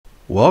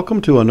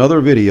Welcome to another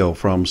video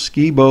from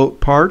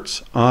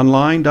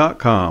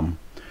SkiBoatPartsOnline.com,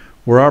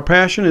 where our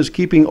passion is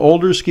keeping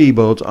older ski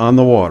boats on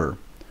the water.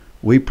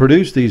 We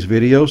produce these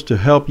videos to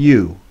help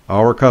you,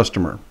 our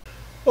customer.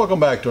 Welcome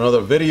back to another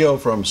video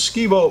from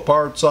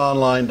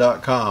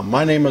SkiBoatPartsOnline.com.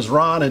 My name is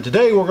Ron, and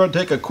today we're going to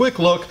take a quick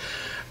look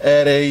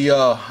at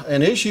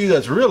an issue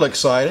that's real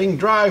exciting: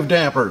 drive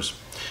dampers.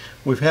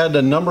 We've had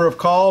a number of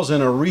calls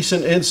in a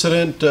recent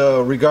incident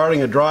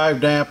regarding a drive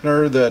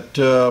dampener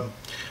that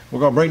we're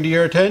going to bring to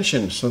your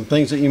attention, some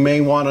things that you may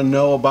want to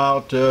know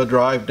about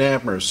drive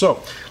dampers.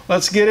 So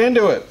let's get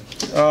into it.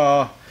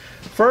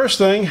 First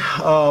thing,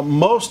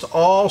 most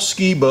all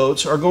ski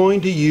boats are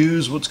going to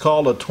use what's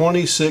called a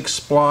 26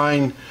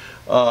 spline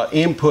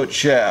input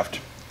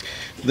shaft.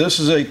 This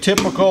is a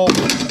typical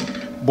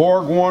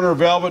Borg-Warner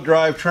velvet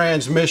drive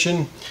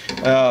transmission.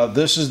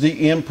 This is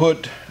the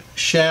input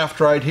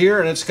shaft right here,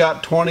 and it's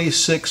got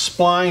 26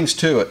 splines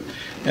to it,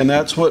 and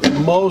that's what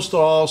most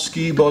all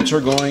ski boats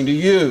are going to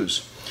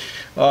use.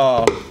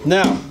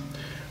 Now,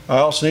 I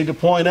also need to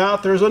point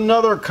out there's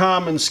another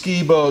common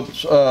ski boat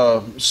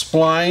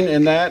spline,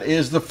 and that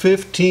is the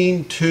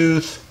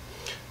 15-tooth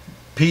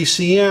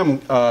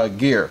PCM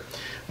gear.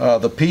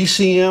 The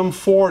PCM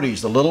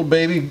 40s, the little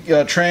baby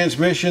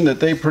transmission that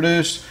they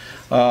produced.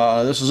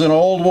 This is an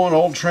old one,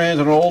 old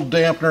an old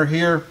dampener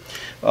here.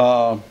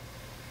 But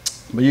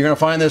you're going to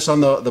find this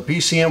on the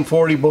PCM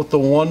 40, both the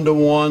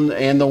 1-to-1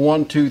 and the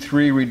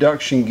 1-2-3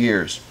 reduction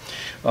gears.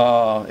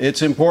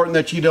 It's important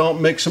that you don't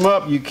mix them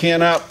up. You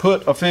cannot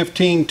put a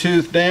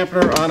 15-tooth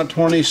dampener on a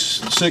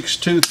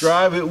 26-tooth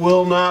drive. It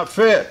will not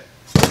fit.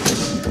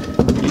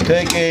 You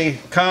take a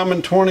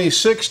common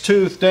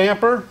 26-tooth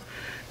damper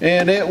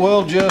and it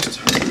will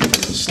just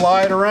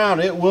slide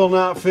around. It will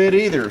not fit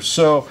either.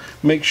 So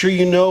make sure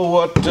you know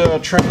what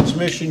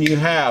transmission you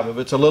have. If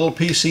it's a little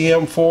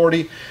PCM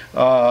 40,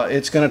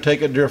 it's going to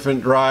take a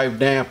different drive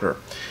damper.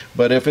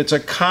 But if it's a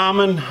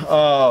common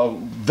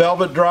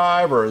velvet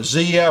drive or a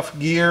ZF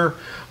gear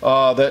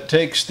that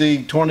takes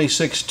the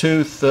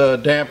 26-tooth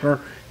dampener,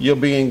 you'll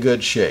be in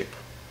good shape.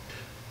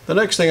 The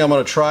next thing I'm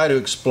going to try to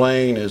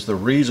explain is the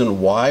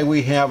reason why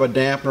we have a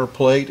dampener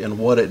plate and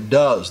what it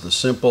does, the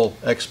simple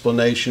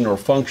explanation or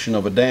function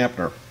of a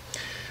dampener.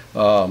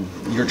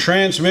 Your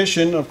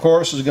transmission, of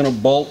course, is going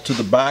to bolt to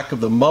the back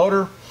of the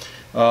motor.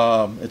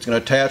 It's going to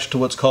attach to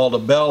what's called a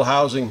bell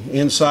housing.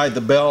 Inside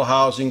the bell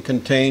housing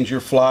contains your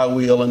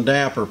flywheel and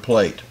damper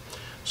plate.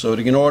 So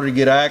in order to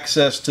get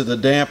access to the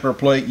damper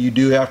plate, you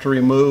do have to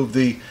remove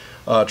the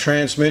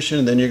transmission,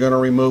 and then you're going to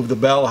remove the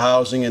bell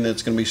housing, and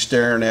it's going to be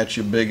staring at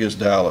you big as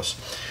Dallas.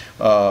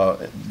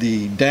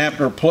 The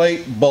dampener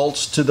plate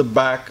bolts to the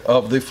back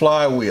of the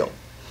flywheel.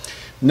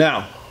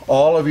 Now,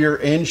 all of your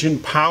engine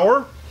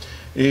power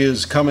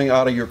is coming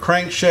out of your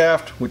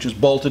crankshaft, which is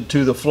bolted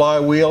to the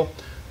flywheel.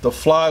 The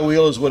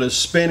flywheel is what is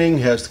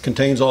spinning,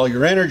 contains all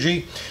your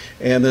energy,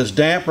 and this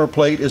damper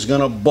plate is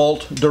going to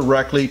bolt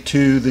directly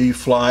to the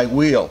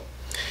flywheel.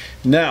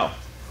 Now,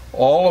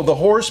 all of the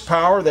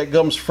horsepower that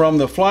comes from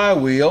the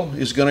flywheel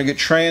is going to get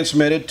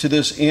transmitted to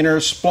this inner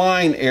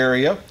spline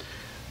area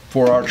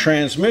for our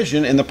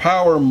transmission, and the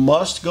power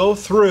must go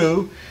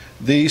through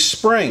these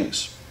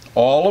springs.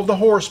 All of the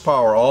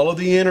horsepower, all of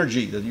the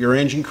energy that your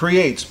engine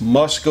creates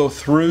must go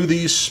through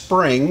these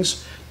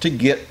springs to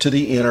get to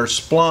the inner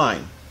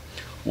spline.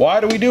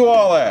 Why do we do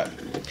all that?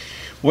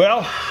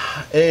 Well,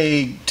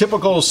 a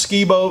typical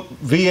ski boat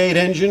V8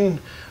 engine,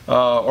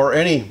 or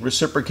any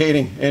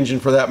reciprocating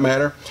engine for that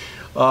matter,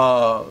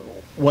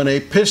 when a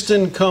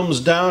piston comes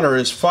down or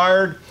is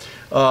fired,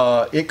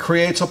 it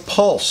creates a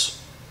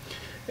pulse,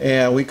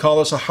 and we call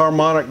this a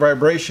harmonic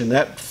vibration.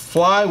 That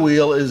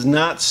flywheel is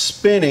not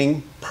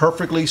spinning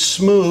perfectly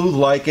smooth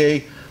like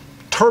a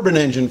turbine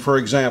engine, for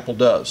example,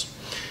 does.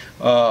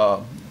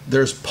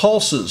 There's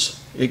pulses.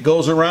 It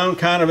goes around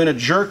kind of in a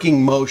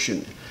jerking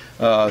motion.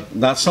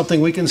 Not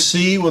something we can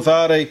see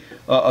without a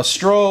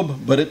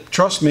strobe, but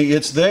trust me,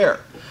 it's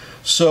there.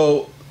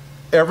 So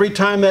every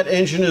time that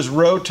engine is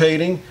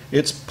rotating,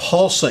 it's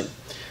pulsing.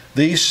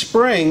 These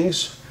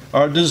springs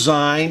are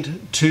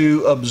designed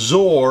to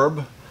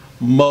absorb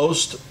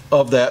most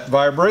of that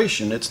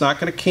vibration. It's not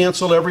going to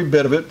cancel every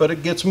bit of it, but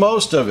it gets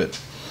most of it.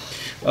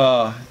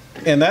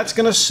 And that's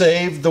going to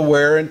save the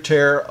wear and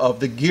tear of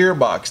the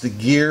gearbox, the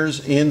gears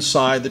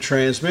inside the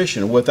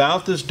transmission.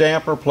 Without this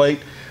damper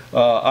plate,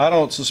 I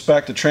don't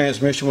suspect the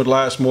transmission would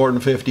last more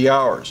than 50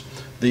 hours.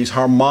 These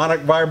harmonic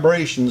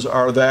vibrations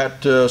are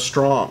that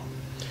strong.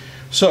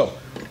 So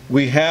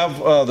we have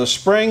the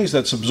springs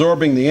that's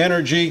absorbing the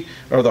energy,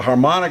 or the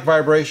harmonic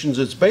vibrations.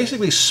 It's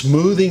basically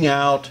smoothing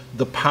out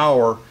the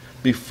power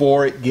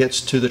before it gets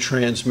to the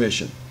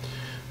transmission.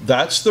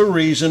 That's the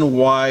reason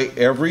why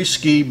every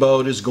ski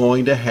boat is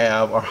going to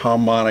have a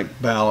harmonic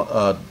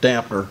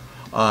dampener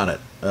on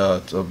it.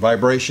 It's a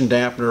vibration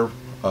dampener,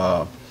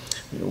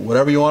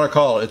 whatever you want to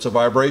call it. It's a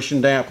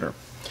vibration dampener.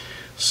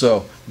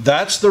 So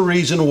that's the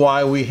reason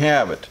why we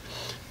have it.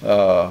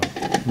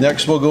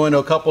 Next we'll go into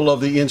a couple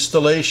of the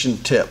installation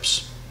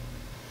tips.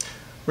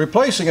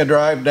 replacing a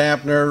drive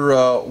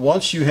dampener,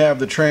 once you have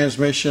the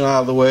transmission out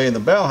of the way and the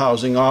bell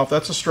housing off,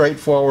 that's a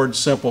straightforward,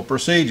 simple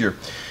procedure.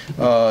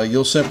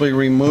 You'll simply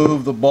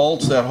remove the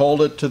bolts that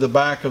hold it to the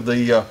back of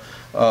the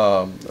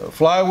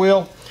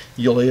flywheel.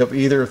 You'll have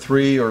either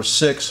 3 or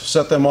 6,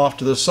 set them off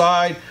to the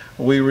side.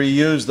 We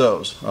reuse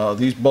those.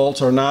 These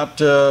bolts are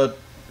not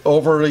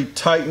overly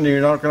tightened.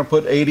 You're not going to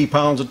put 80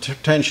 pounds of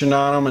tension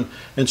on them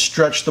and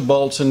stretch the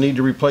bolts and need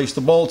to replace the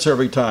bolts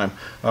every time.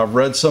 I've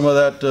read some of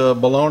that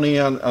baloney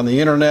on the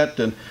internet,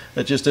 and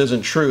it just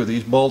isn't true.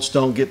 These bolts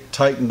don't get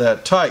tightened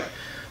that tight.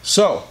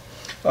 So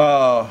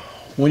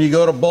when you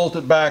go to bolt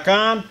it back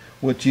on,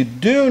 what you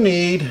do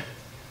need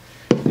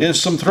is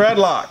some thread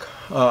lock.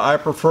 I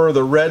prefer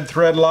the red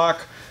thread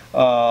lock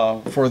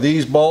for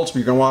these bolts.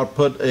 You're going to want to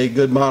put a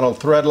good amount of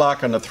thread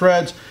lock on the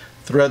threads,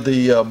 thread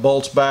the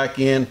bolts back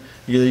in,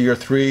 either your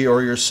 3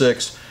 or your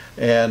 6,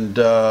 and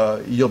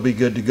you'll be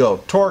good to go.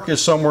 Torque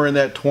is somewhere in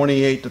that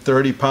 28 to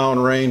 30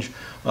 pound range.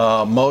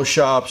 Most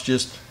shops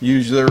just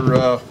use their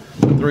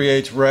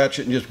 3/8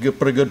 ratchet and just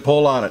put a good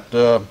pull on it.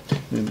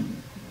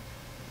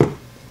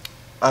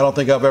 I don't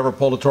think I've ever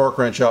pulled a torque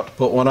wrench out to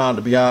put one on,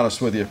 to be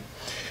honest with you.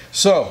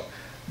 So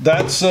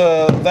that's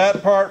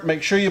that part.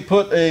 Make sure you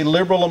put a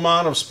liberal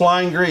amount of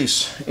spline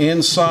grease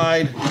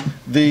inside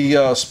the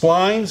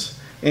splines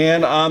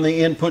and on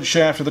the input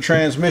shaft of the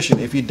transmission.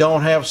 If you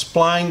don't have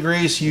spline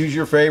grease, use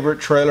your favorite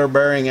trailer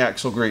bearing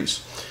axle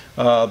grease.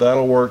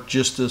 That'll work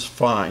just as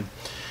fine.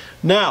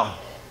 Now,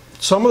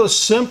 some of the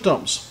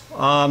symptoms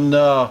on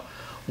how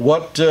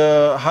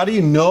do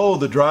you know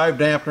the drive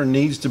dampener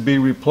needs to be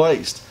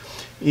replaced?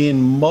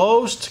 In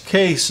most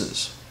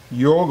cases,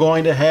 you're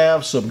going to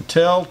have some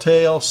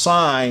telltale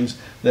signs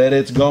that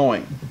it's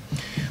going.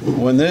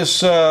 When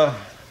this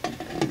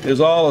is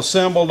all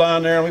assembled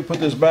on there, let me put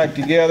this back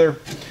together.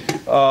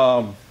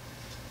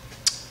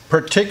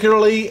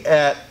 Particularly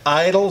at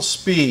idle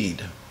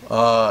speed,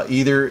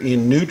 either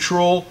in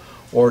neutral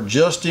or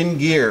just in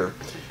gear,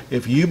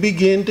 if you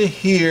begin to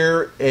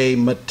hear a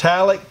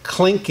metallic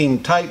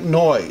clinking type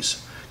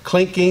noise,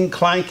 clinking,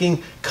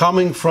 clanking,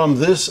 coming from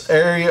this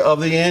area of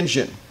the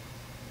engine,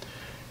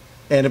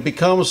 and it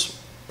becomes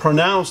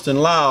pronounced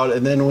and loud,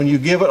 and then when you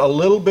give it a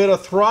little bit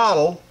of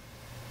throttle,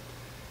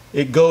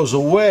 it goes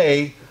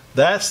away,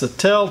 that's the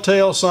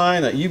telltale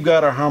sign that you've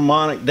got a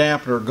harmonic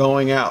dampener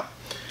going out.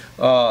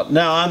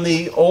 Now on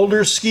the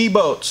older ski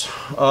boats,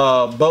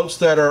 boats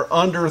that are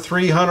under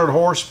 300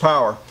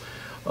 horsepower,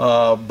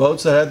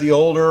 boats that have the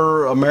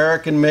older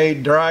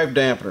American-made drive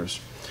dampeners,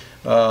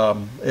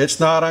 it's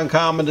not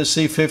uncommon to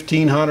see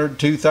 1,500,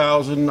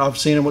 2,000. I've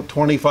seen them with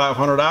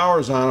 2,500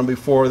 hours on them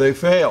before they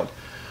failed.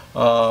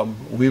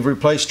 We've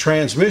replaced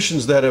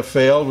transmissions that have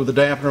failed where the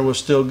dampener was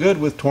still good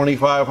with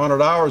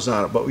 2,500 hours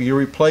on it, but you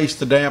replace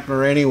the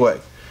dampener anyway.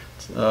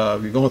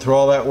 You're going through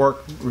all that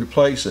work,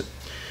 replace it.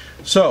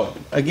 So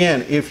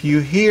again, if you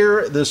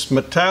hear this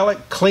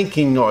metallic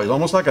clinking noise,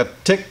 almost like a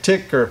tick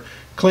tick or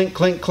clink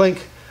clink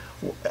clink,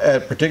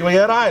 particularly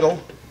at idle,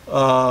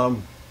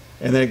 and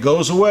then it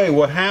goes away,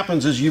 what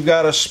happens is you've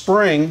got a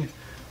spring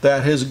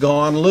that has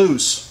gone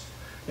loose.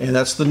 And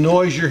that's the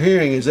noise you're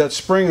hearing, is that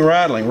spring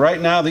rattling.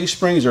 Right now these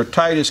springs are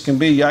tight as can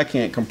be. I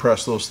can't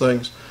compress those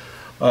things.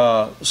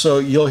 So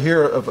you'll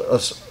hear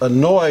a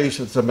noise,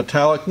 it's a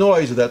metallic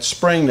noise of that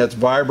spring that's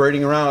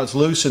vibrating around, it's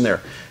loose in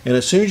there. And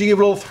as soon as you give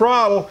it a little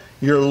throttle,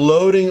 you're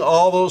loading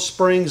all those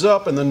springs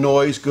up and the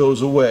noise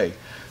goes away.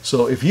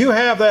 So if you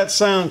have that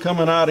sound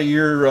coming out of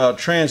your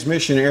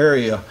transmission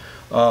area,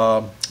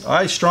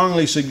 I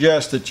strongly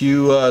suggest that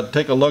you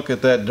take a look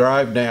at that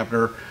drive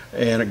dampener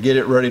and get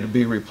it ready to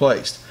be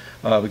replaced.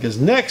 Because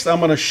next I'm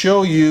going to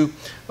show you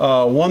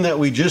one that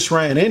we just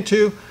ran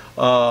into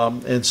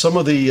and some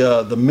of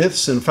the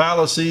myths and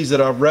fallacies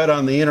that I've read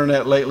on the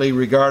internet lately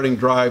regarding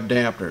drive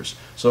dampeners.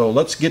 So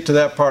let's get to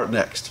that part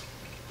next.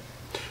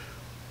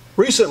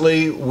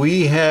 Recently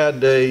we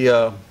had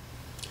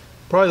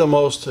probably the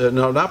most,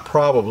 no not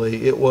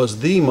probably, it was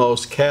the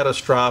most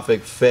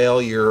catastrophic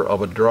failure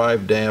of a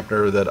drive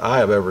dampener that I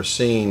have ever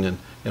seen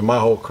in my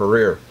whole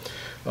career.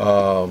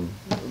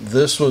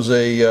 This was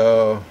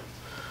a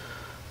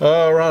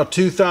around a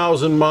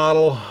 2000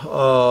 model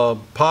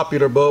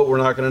popular boat, we're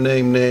not going to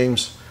name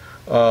names,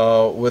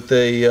 with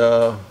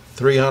a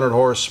 300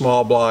 horse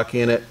small block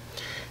in it,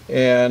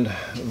 and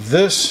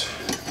this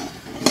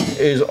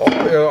is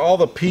all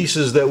the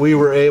pieces that we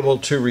were able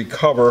to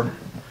recover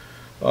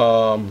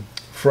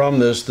from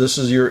this. This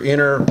is your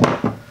inner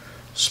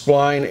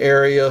spline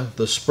area,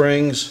 the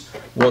springs,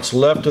 what's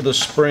left of the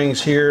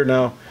springs here.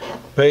 Now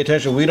pay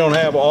attention, we don't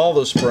have all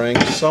the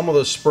springs. Some of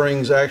the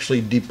springs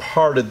actually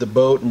departed the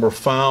boat and were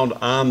found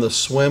on the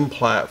swim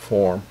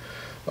platform,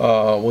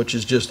 which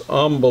is just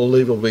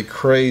unbelievably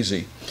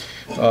crazy.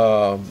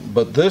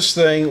 But this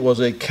thing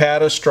was a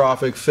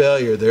catastrophic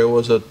failure. There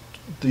was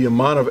the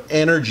amount of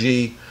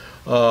energy,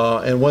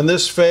 and when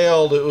this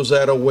failed, it was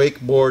at a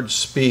wakeboard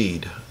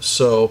speed.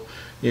 So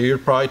you're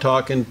probably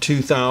talking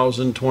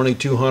 2,000,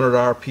 2,200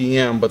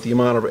 RPM, but the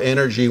amount of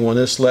energy when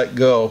this let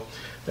go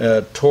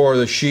tore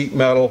the sheet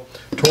metal,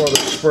 tore the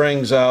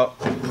springs out,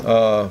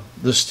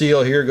 the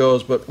steel here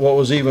goes. But what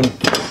was even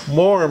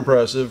more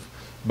impressive,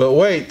 but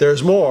wait,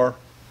 there's more.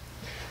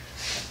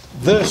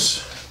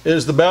 This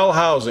is the bell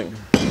housing.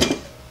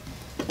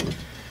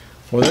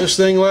 When this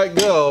thing let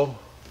go,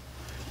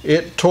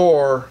 it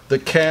tore the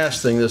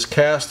casting, this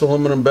cast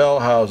aluminum bell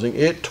housing,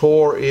 it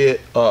tore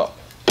it up.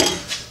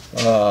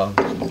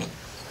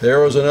 There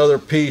was another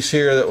piece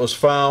here that was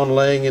found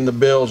laying in the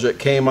bilge that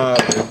came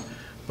out of it.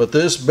 But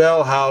this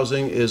bell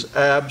housing is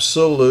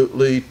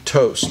absolutely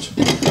toast.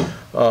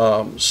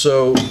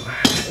 So,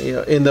 you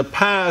know, in the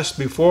past,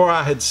 before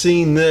I had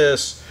seen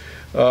this,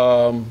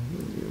 when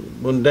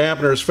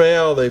dampeners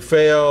fail, they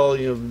fail.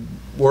 You know,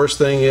 worst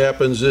thing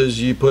happens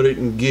is you put it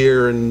in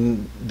gear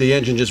and the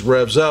engine just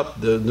revs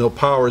up. No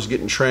power is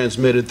getting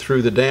transmitted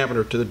through the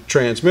dampener to the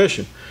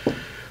transmission.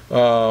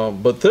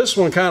 But this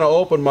one kind of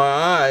opened my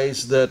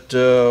eyes that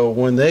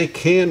when they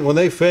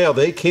fail,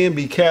 they can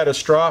be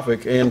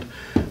catastrophic. And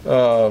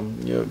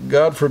you know,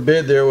 God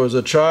forbid there was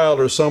a child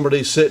or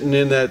somebody sitting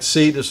in that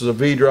seat. This is a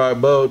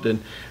V-drive boat,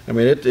 and I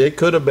mean it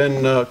could have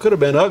been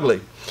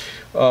ugly.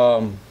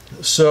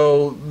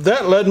 So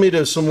that led me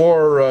to some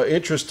more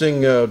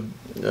interesting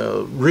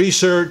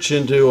research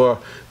into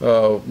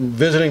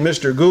visiting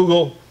Mr.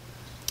 Google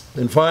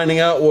and finding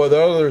out what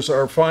others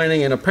are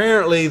finding, and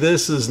apparently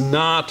this is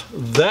not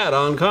that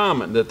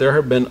uncommon, that there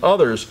have been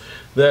others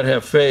that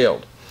have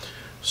failed.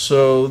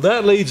 So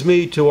that leads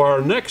me to our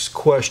next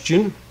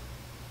question.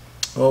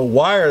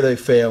 Why are they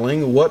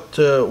failing? What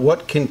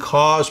can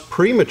cause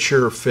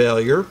premature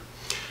failure?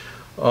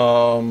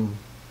 And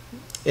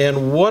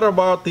what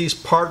about these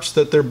parts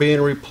that they're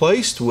being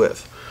replaced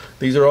with?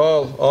 These are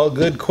all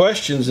good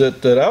questions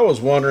that I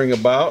was wondering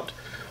about.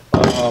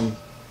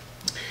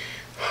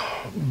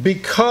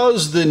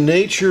 Because the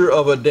nature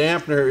of a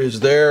dampener is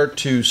there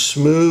to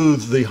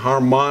smooth the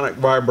harmonic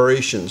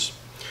vibrations,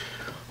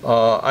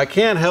 I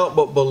can't help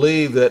but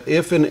believe that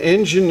if an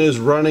engine is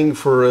running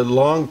for a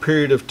long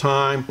period of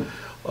time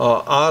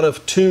out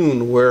of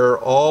tune, where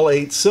all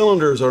 8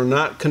 cylinders are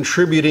not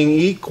contributing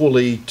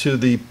equally to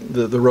the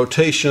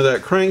rotation of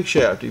that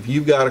crankshaft, if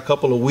you've got a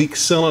couple of weak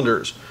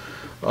cylinders,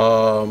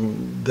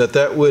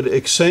 that would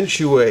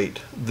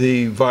accentuate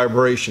the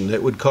vibration.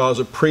 That would cause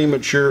it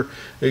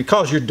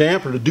cause your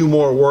damper to do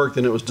more work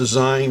than it was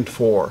designed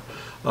for.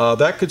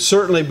 That could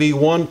certainly be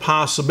one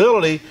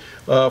possibility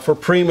for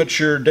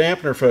premature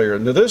dampener failure.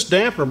 Now this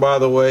dampener, by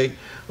the way,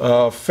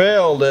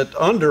 failed at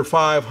under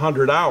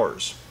 500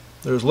 hours.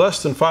 There's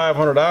less than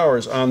 500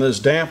 hours on this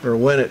dampener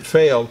when it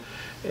failed,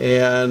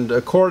 and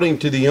according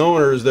to the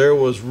owners, there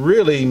was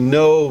really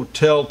no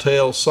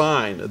telltale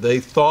sign. They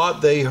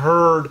thought they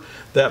heard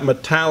that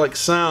metallic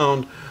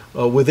sound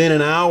within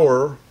an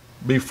hour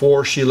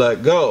before she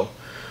let go.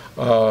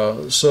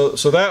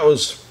 So that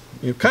was,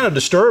 you know, kind of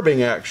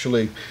disturbing,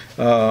 actually.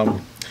 There's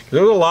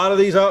a lot of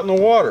these out in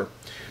the water.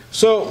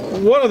 So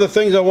one of the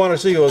things I want to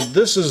see was,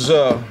 this is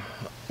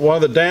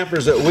one of the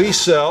dampeners that we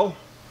sell.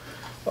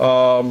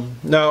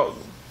 Now,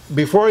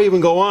 before I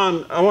even go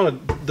on, I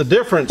want the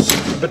difference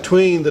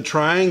between the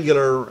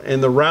triangular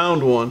and the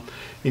round one.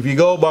 If you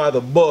go by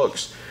the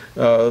books,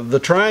 the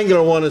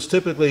triangular one is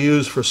typically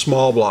used for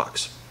small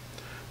blocks.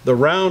 The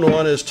round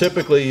one is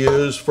typically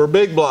used for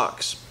big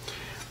blocks.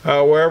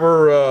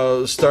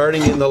 However,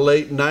 starting in the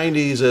late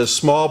 90s, as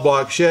small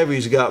block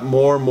Chevys got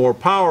more and more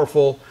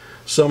powerful,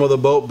 some of the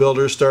boat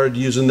builders started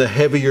using the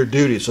heavier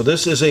duty. So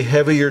this is a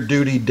heavier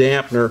duty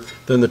dampener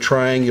than the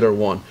triangular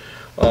one.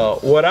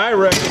 What I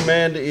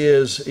recommend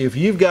is, if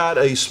you've got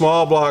a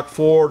small block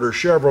Ford or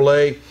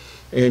Chevrolet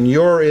and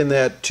you're in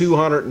that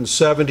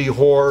 270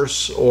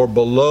 horse or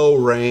below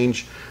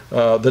range,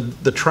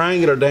 the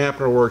triangular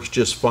dampener works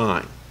just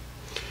fine.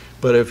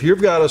 But if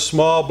you've got a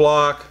small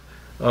block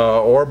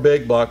or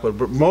big block,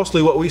 but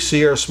mostly what we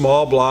see are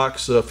small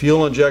blocks,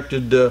 fuel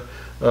injected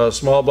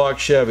small block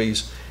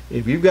Chevys,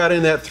 if you've got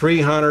in that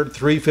 300,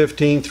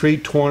 315,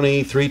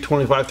 320,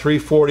 325,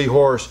 340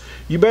 horse,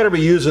 you better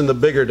be using the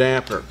bigger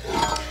dampener.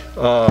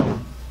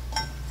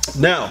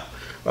 Now,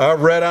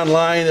 I've read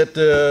online that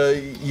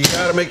you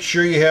got to make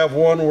sure you have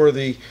one where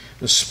the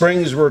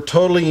springs were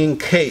totally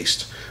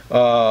encased.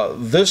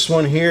 This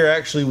one here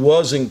actually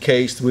was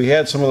encased. We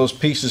had some of those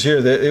pieces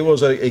here that it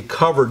was a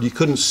covered, you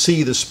couldn't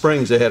see the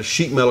springs. They had a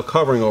sheet metal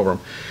covering over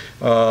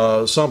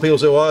them. Some people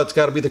say, well, it's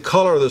got to be the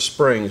color of the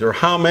springs or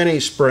how many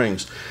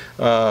springs.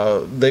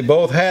 They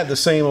both had the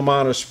same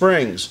amount of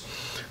springs.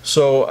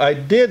 So I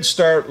did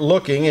start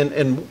looking,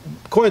 and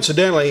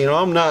coincidentally, you know,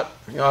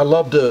 I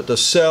love to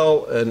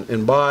sell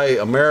and buy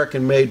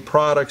American-made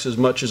products as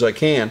much as I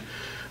can.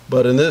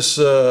 But in this,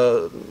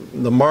 the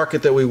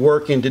market that we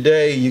work in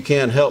today, you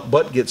can't help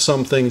but get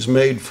some things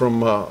made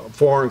from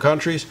foreign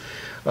countries.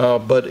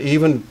 But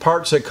even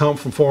parts that come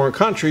from foreign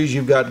countries,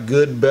 you've got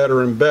good,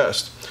 better, and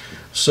best.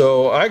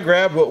 So I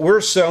grabbed what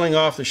we're selling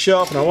off the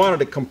shelf, and I wanted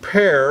to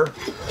compare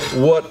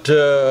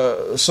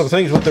some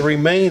things with the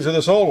remains of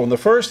this old one. The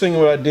first thing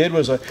what I did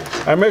was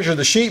I measured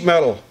the sheet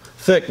metal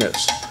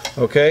thickness.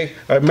 Okay,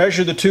 I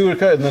measured the two, and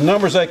the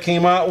numbers I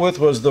came out with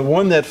was the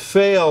one that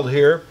failed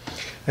here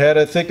had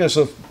a thickness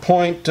of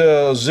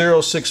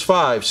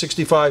 .065,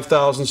 65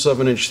 thousandths of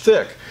an inch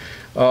thick.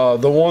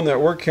 The one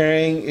that we're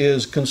carrying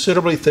is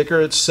considerably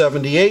thicker. It's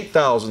 78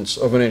 thousandths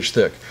of an inch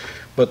thick.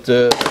 But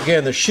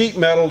again, the sheet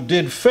metal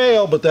did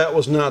fail, but that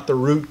was not the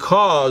root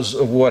cause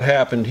of what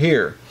happened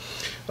here.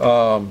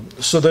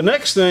 So the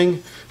next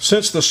thing,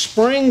 since the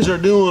springs are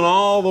doing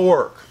all the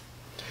work,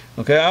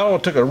 okay, I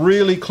took a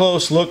really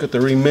close look at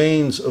the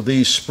remains of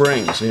these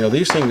springs. You know,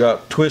 these things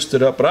got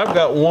twisted up, but I've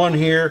got one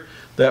here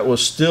that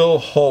was still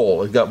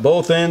whole. It's got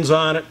both ends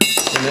on it,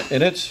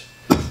 and it's,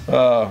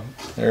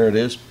 there it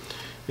is.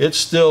 It's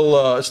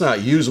still, it's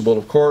not usable,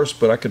 of course,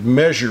 but I could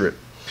measure it.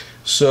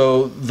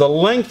 So the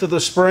length of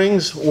the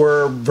springs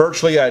were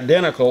virtually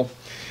identical.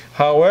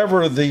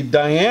 However, the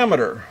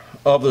diameter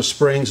of the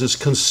springs is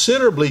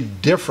considerably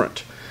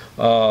different.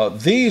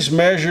 These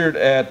measured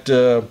at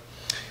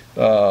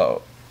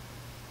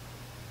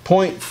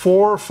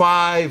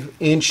 0.45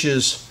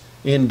 inches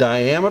in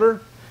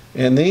diameter,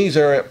 and these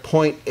are at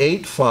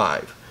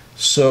 0.85.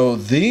 So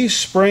these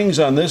springs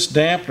on this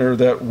dampener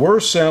that we're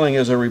selling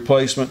as a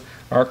replacement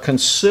are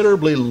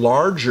considerably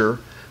larger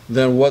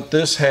than what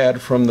this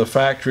had from the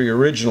factory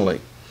originally.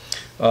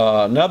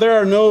 Now there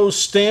are no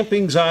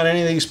stampings on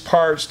any of these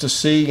parts to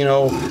see, you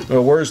know,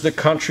 where's the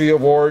country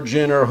of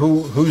origin or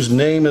whose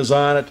name is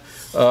on it.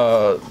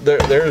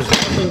 There's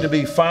nothing to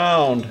be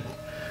found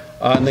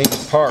on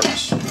these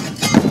parts.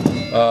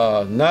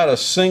 Not a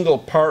single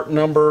part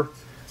number,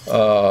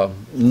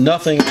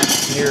 nothing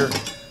here.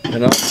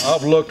 And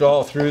I've looked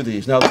all through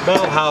these. Now the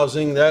bell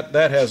housing, that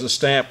has a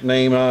stamped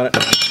name on it.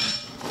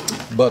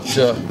 But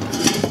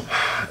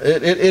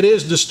it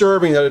is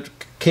disturbing that it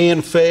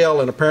can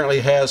fail, and apparently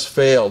has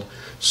failed.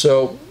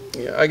 So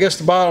I guess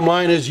the bottom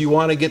line is you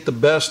want to get the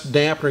best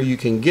dampener you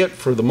can get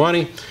for the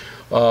money.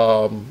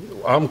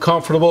 I'm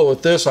comfortable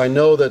with this. I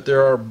know that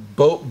there are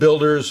boat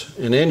builders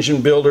and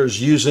engine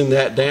builders using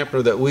that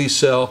dampener that we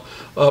sell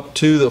up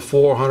to the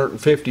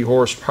 450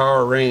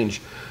 horsepower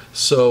range.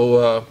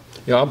 So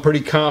you know, I'm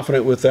pretty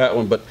confident with that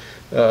one. But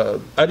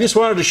I just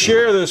wanted to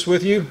share this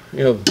with you.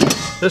 You know,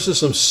 this is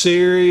some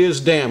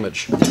serious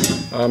damage.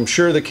 I'm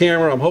sure the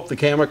camera, I hope the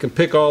camera can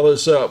pick all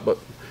this up, but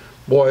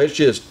boy, it's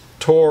just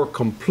tore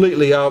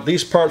completely out.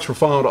 These parts were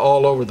found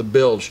all over the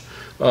bilge.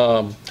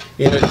 In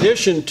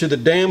addition to the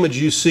damage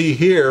you see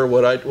here,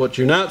 what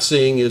you're not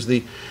seeing is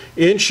the 1¼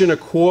 inch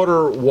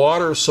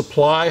water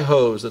supply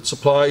hose that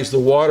supplies the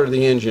water to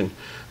the engine.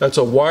 That's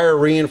a wire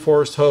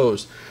reinforced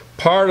hose.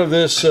 Part of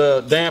this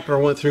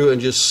dampener went through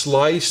and just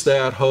sliced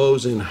that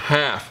hose in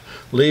half,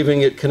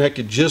 leaving it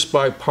connected just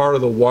by part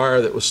of the wire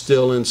that was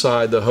still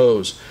inside the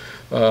hose.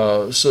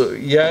 So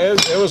yeah,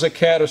 it was a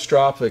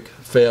catastrophic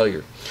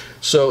failure.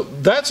 So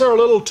that's our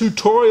little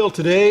tutorial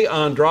today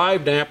on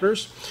drive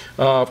dampeners.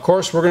 Of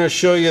course, we're going to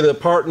show you the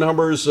part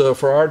numbers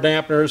for our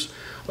dampeners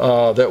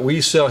that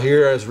we sell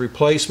here as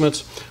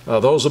replacements.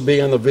 Those will be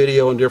in the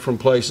video in different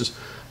places.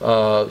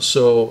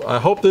 So I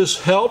hope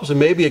this helps and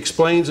maybe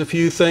explains a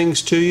few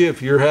things to you.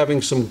 If you're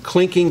having some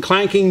clinking,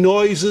 clanking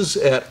noises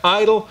at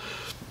idle,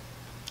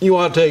 you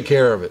want to take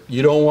care of it.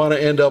 You don't want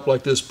to end up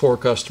like this poor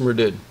customer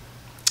did.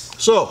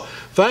 So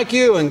thank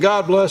you, and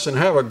God bless, and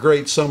have a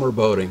great summer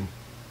boating.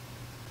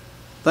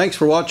 Thanks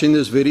for watching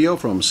this video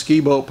from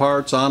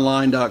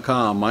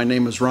SkiBoatPartsOnline.com. My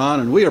name is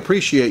Ron, and we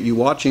appreciate you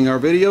watching our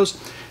videos.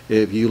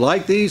 If you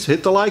like these,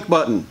 hit the like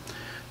button.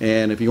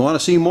 And if you want to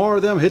see more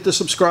of them, hit the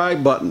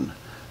subscribe button.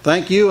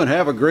 Thank you, and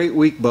have a great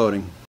week boating.